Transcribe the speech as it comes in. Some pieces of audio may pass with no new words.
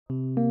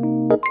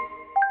Hello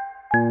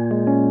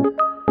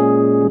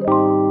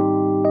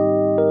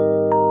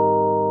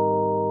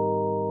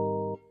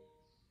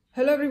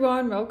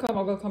everyone,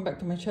 welcome back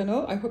to my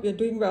channel. I hope you're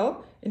doing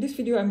well. In this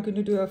video I'm going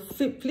to do a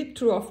flip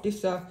through of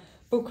this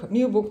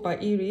new book by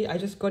Eriy. I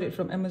just got it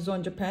from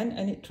Amazon Japan,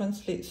 and it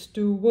translates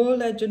to World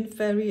Legend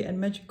Fairy and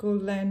Magical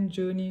Land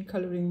Journey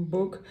coloring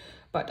book,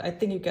 but I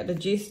think you get the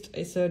gist.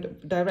 It's a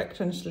direct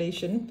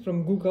translation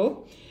from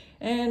Google.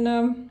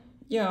 And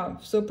yeah,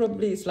 so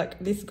probably it's like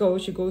this girl,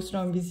 she goes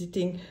around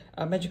visiting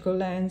magical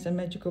lands and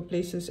magical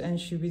places, and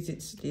she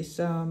visits these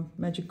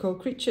magical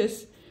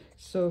creatures.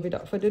 So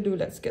without further ado,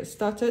 let's get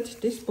started.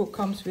 This book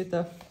comes with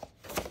a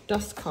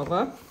dust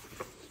cover,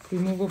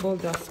 removable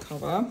dust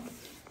cover.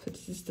 So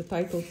this is the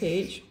title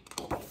page,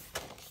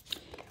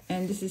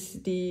 and this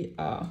is the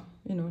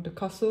the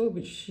castle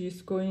which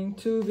she's going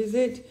to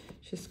visit.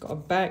 She's got a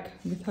bag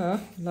with her,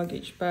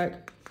 luggage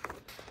bag.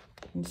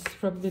 And this is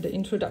probably the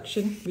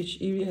introduction which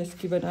Eriy has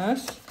given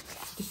us.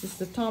 This is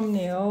the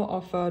thumbnail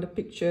of the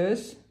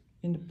pictures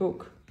in the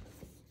book.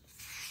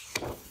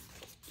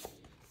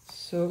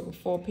 So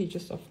 4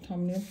 pages of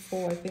thumbnail,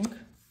 4 I think,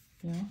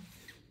 yeah.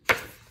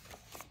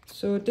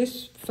 So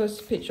this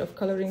first page of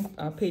coloring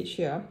page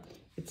here,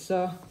 it's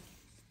a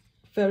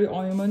fairy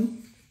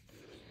ointment,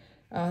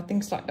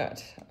 things like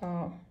that.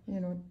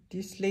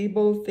 These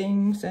label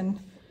things, and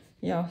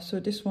yeah. So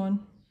this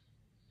one,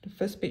 the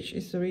first page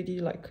is already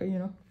like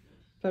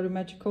very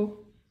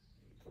magical.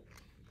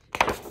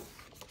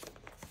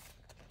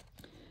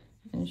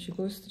 And she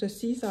goes to the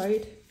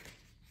seaside.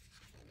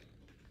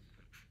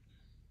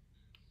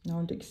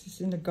 Now this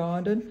is in the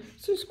garden,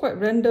 so it's quite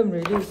random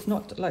really. It's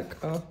not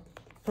like a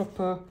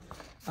proper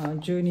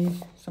journey,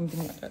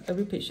 something like that.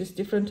 Every page is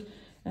different.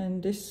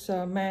 And this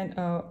man,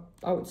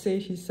 I would say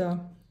he's a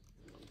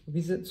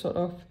wizard sort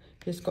of.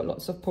 He's got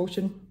lots of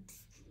potion,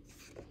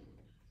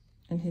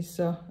 and he's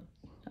I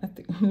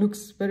think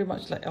looks very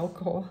much like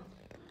alcohol.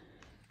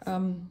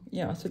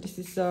 Yeah, so this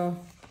is the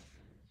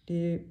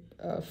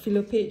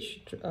filler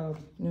page,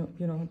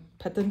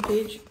 pattern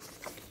page.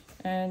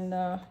 And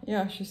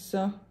yeah, she's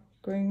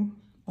going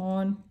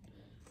on.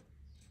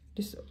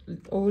 This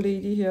old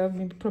lady here,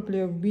 maybe probably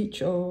a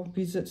witch or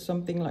wizard,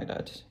 something like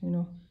that,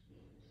 yeah.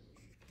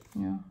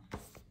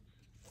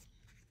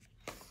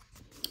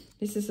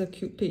 This is a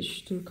cute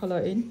page to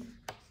color in.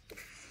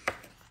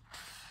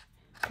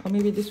 Or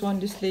maybe this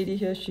lady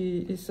here, she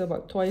is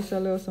about toy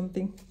seller or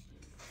something.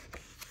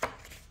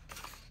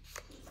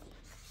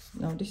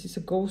 Now this is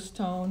a ghost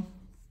town.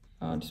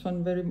 This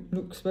one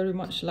looks very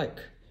much like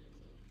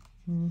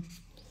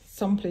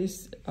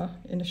someplace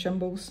in the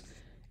shambles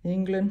in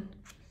England,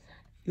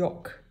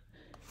 York,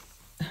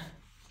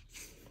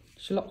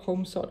 Sherlock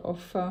Holmes sort of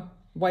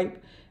vibe.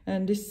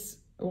 And this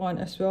one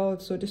as well.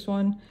 So this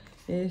one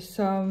is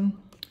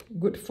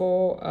good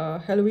for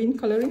Halloween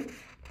coloring.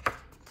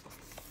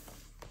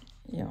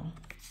 Yeah,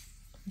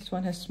 this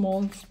one has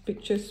small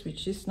pictures,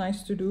 which is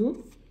nice to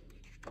do.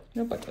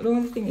 But the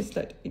only thing is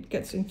that it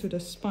gets into the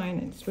spine,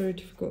 and it's very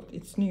difficult.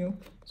 It's new,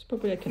 so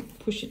probably I can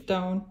push it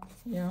down.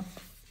 Yeah.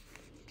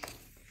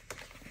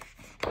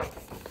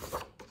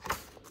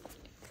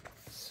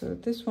 So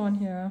this one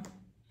here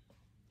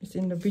is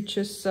in the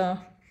witch's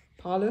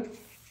parlor.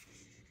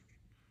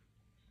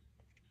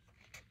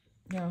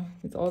 Yeah,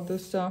 with all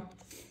those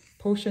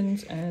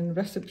potions and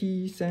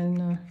recipes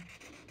and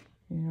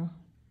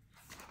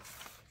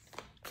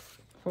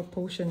for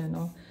potion and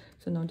all.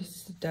 So now this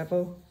is the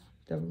devil,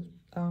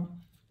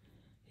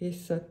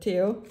 his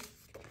tail.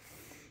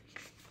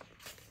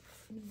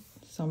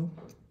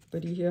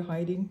 Somebody here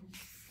hiding.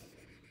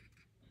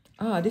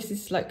 This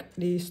is like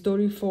the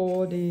story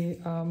for the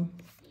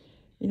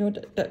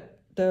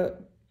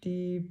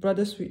the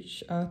brothers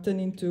which turn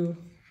into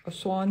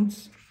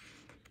swans.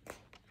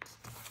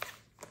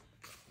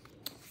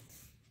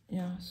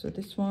 Yeah, so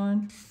this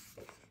one,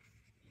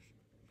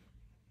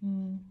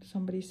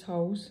 somebody's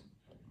house.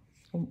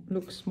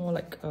 Looks more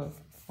like a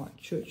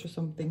church or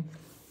something.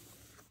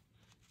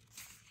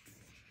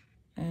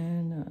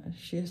 And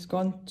she has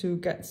gone to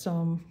get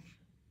some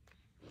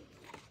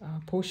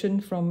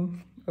potion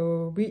from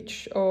a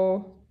witch,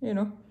 or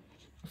a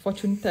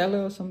fortune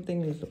teller or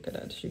something. Look at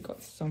that, she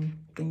got some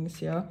things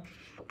here.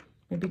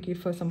 Maybe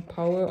give her some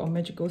power or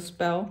magical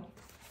spell.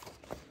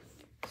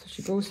 So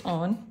she goes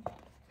on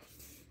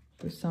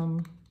to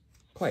some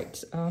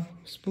quite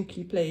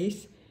spooky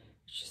place,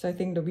 which is I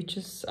think the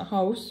witch's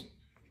house,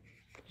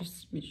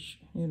 which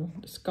the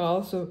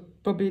skull. So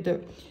probably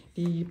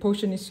the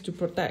potion is to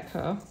protect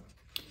her.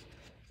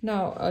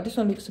 Now this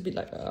one looks a bit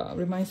like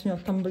reminds me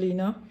of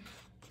Thumbelina.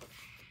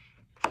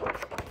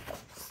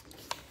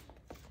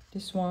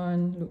 This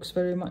one looks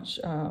very much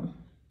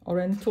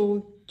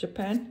Oriental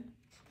Japan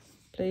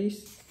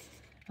place.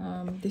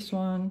 This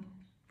one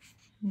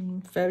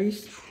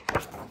fairies.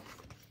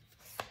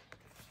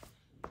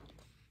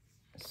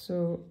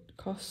 So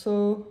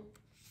castle,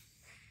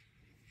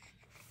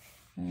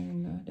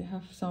 and they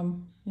have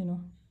some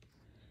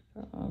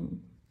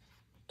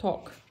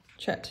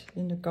chat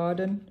in the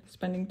garden,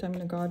 spending time in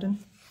the garden.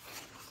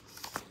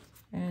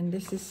 And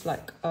this is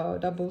like a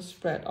double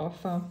spread of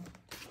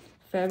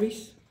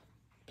fairies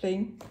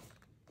playing.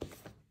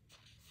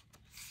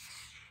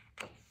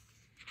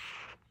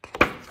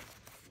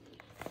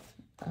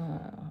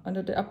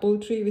 Under the apple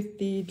tree with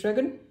the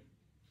dragon.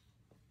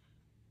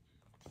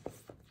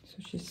 So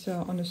she's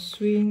on a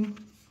swing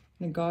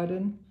in the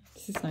garden.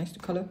 This is nice to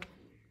color.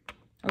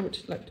 I would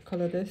like to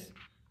color this.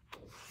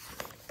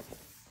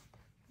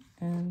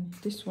 And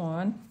this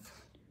one,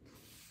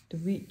 the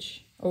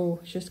witch. Oh,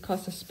 she just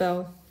cast a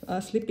spell.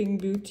 Sleeping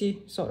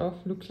Beauty sort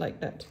of looks like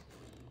that.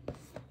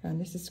 And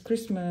this is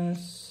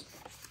Christmas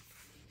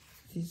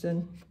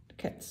season. The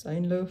cats are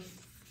in love.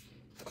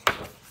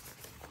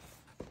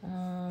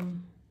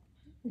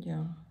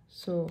 Yeah,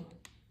 so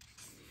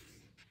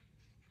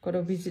got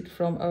a visit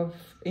from an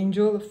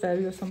angel, a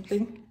fairy or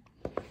something.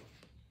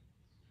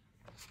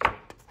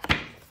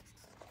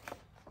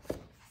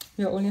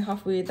 We're only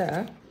halfway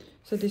there.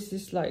 So this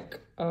is like,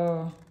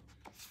 you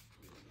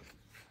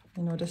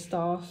know, the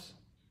stars.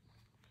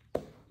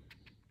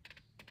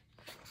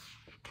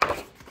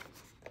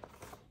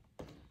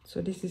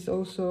 So this is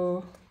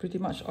also pretty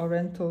much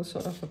oriental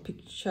sort of a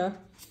picture.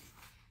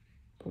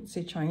 I would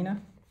say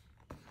China.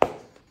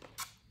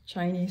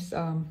 Chinese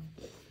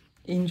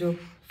angel,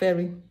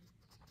 fairy.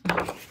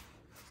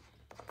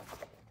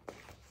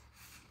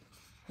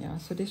 Yeah,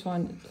 so this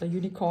one, a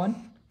unicorn.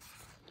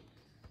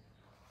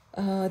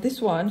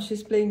 This one,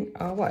 she's playing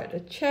what? A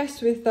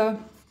chess with a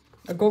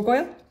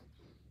gargoyle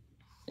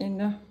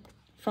in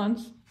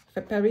France,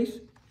 Paris.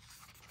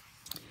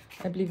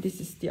 I believe this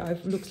is the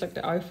looks like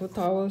the Eiffel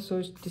Tower, so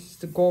this is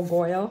the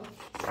gargoyle.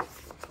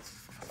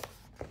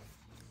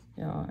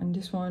 Yeah, and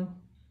this one,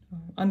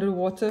 under the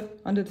water,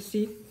 under the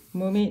sea,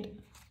 mermaid.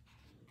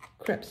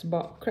 Crab's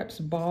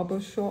barber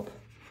shop.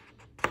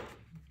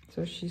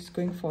 So she's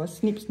going for a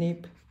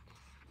snip.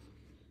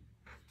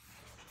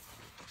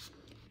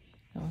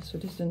 So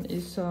this one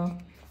is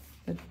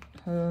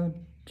her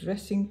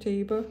dressing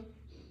table,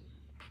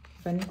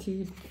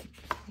 vanity.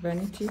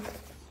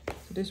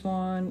 So this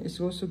one is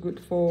also good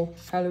for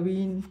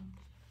Halloween.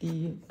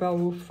 The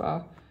werewolf,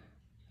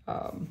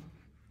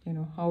 you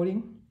know,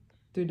 howling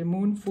to the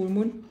moon, full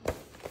moon.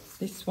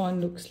 This one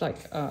looks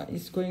like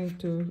it's going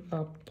to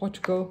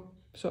Portugal,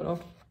 sort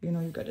of. You know,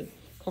 you got a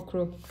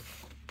cockroach.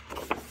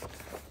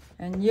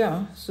 And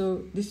yeah,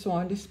 so this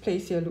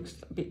place here looks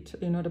a bit,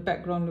 you know, the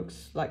background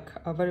looks like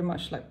very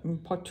much like in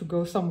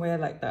Portugal, somewhere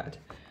like that.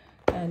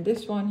 And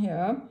this one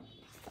here,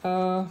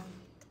 the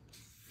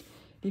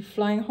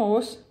flying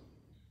horse,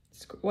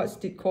 what's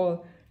it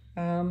called?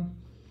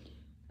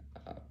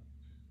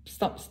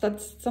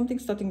 Something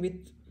starting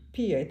with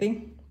P, I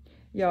think.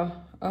 Yeah,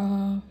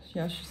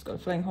 yeah, she's got a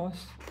flying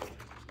horse.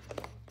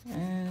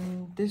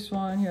 And this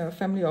one here, a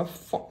family of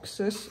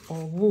foxes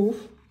or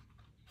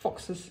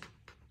foxes.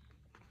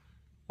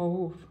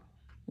 Oh,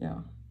 yeah.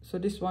 So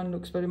this one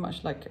looks very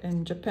much like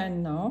in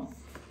Japan now.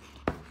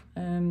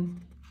 And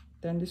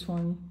then this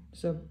one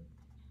is a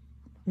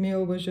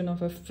male version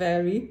of a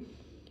fairy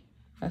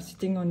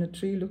sitting on a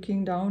tree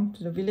looking down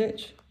to the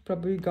village,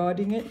 probably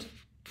guarding it.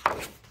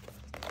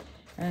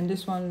 And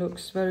this one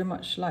looks very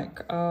much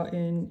like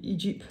in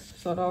Egypt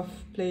sort of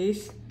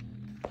place,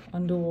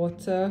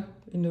 underwater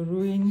in the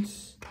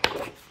ruins.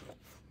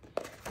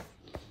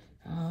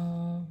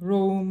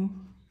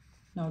 Rome.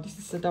 Now this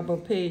is a double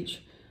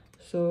page.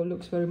 So it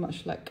looks very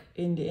much like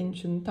in the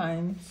ancient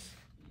times.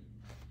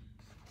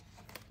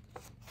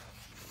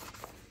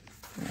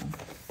 Yeah.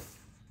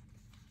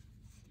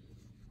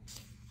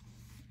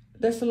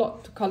 There's a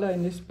lot to color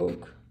in this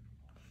book.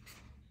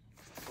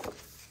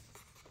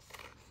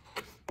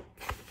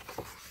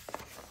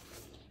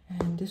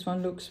 And this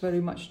one looks very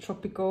much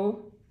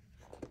tropical.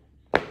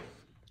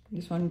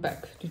 This one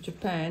back to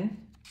Japan.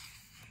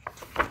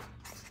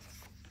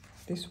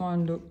 This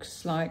one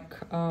looks like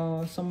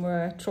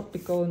somewhere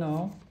tropical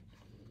now.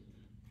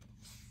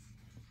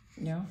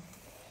 Yeah,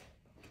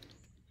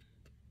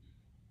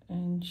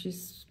 and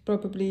she's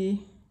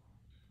probably,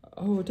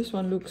 oh, this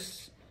one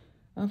looks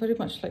very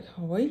much like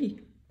Hawaii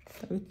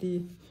with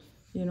the,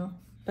 you know,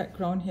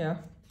 background here.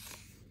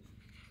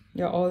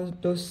 Yeah, all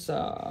those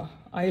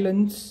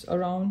islands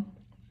around.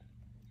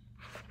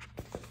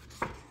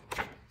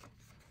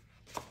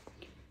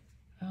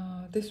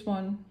 This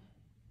one,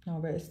 now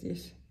where is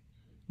this?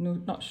 No,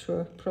 not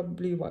sure,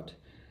 probably what?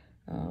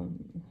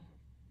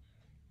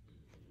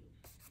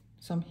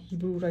 Some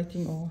Hebrew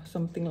writing or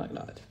something like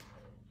that.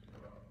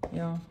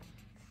 Yeah,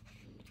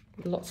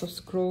 lots of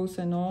scrolls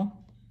and all.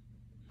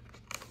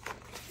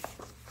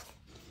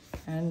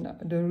 And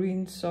the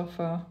ruins of,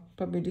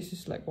 probably this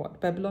is like what,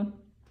 Babylon?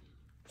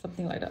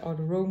 Something like that, or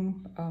the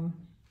Rome,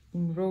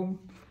 in Rome,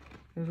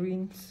 the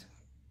ruins.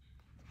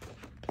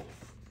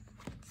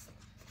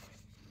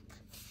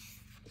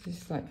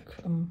 This is like,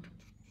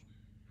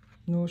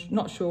 no,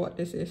 not sure what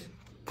this is.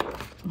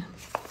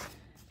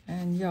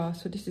 And yeah,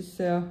 so this is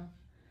a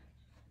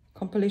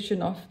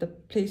compilation of the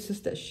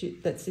places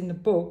that's in the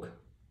book.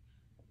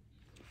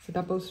 It's a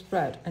double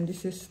spread, and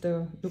this is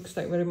the, looks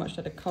like very much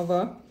like the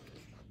cover.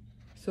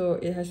 So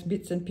it has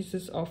bits and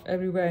pieces of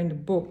everywhere in the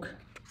book.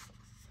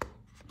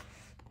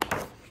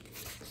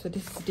 So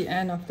this is the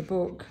end of the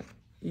book.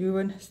 You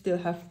will still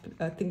have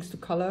things to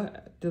color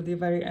till the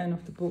very end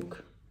of the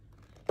book.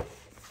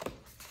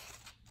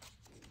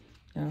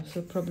 Yeah,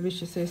 so probably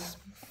she says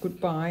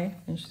goodbye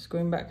and she's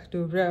going back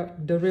to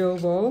the real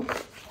world.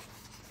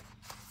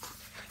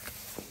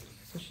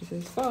 So she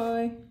says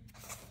bye.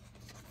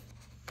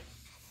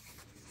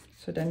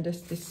 So then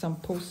there's some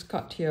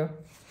postcard here.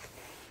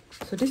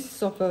 So this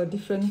is of a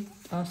different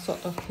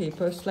sort of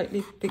paper,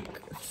 slightly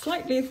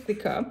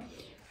thicker,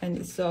 and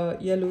it's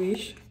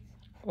yellowish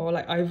or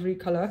like ivory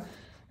color.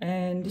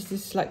 And this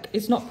is like,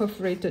 it's not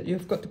perforated,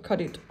 you've got to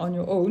cut it on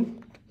your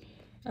own.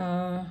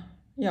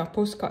 Yeah,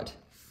 postcard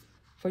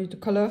for you to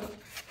color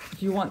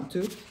if you want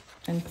to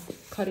and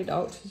cut it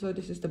out. So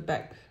this is the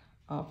back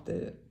of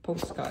the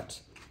postcard.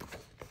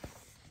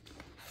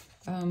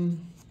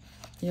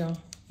 Yeah,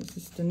 this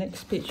is the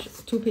next page,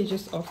 2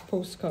 pages of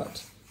postcard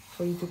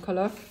for you to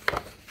color.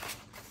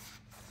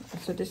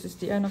 So this is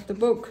the end of the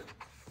book.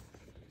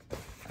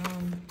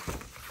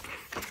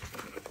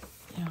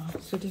 Yeah,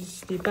 so this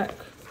is the back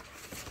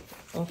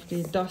of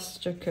the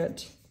dust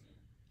jacket,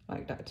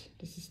 like that.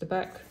 This is the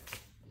back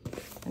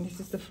and this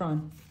is the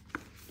front.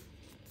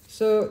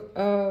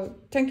 So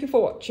thank you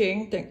for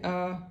watching,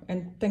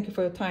 and thank you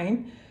for your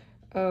time.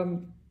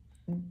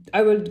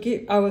 I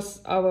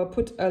will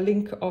put a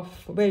link of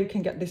where you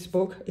can get this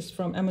book. It's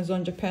from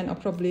Amazon Japan, or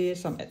probably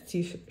some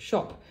Etsy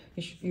shop.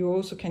 You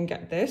also can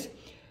get this.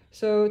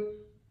 So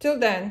till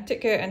then,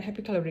 take care and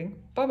happy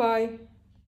coloring. Bye bye.